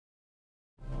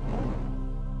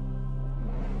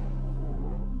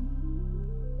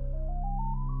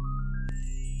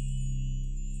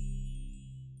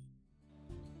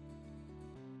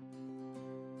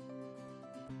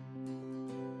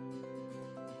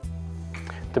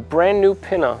The brand new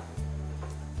pinna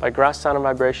by G.R.A.S Sound and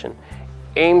Vibration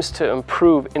aims to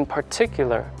improve, in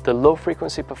particular, the low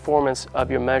frequency performance of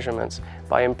your measurements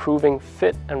by improving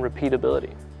fit and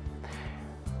repeatability.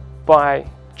 By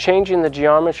changing the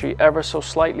geometry ever so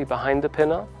slightly behind the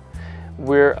pinna,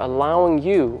 we're allowing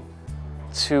you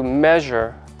to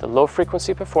measure the low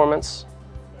frequency performance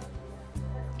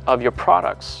of your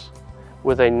products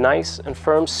with a nice and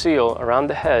firm seal around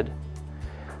the head,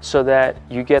 so that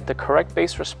you get the correct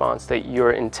bass response that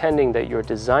you're intending, that you're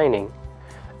designing,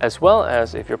 as well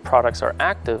as, if your products are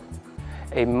active,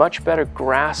 a much better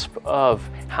grasp of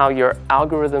how your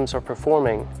algorithms are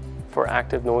performing for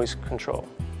active noise control.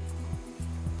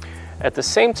 At the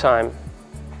same time,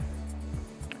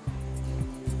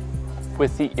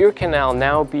 with the ear canal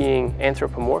now being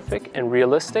anthropomorphic and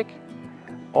realistic,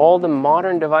 all the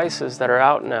modern devices that are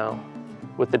out now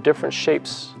with the different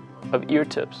shapes of ear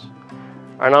tips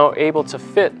are now able to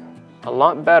fit a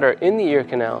lot better in the ear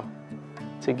canal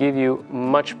to give you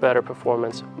much better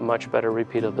performance, much better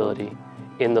repeatability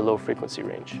in the low frequency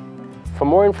range. For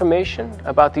more information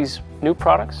about these new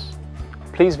products,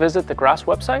 please visit the G.R.A.S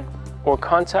website or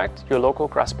contact your local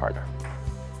G.R.A.S partner.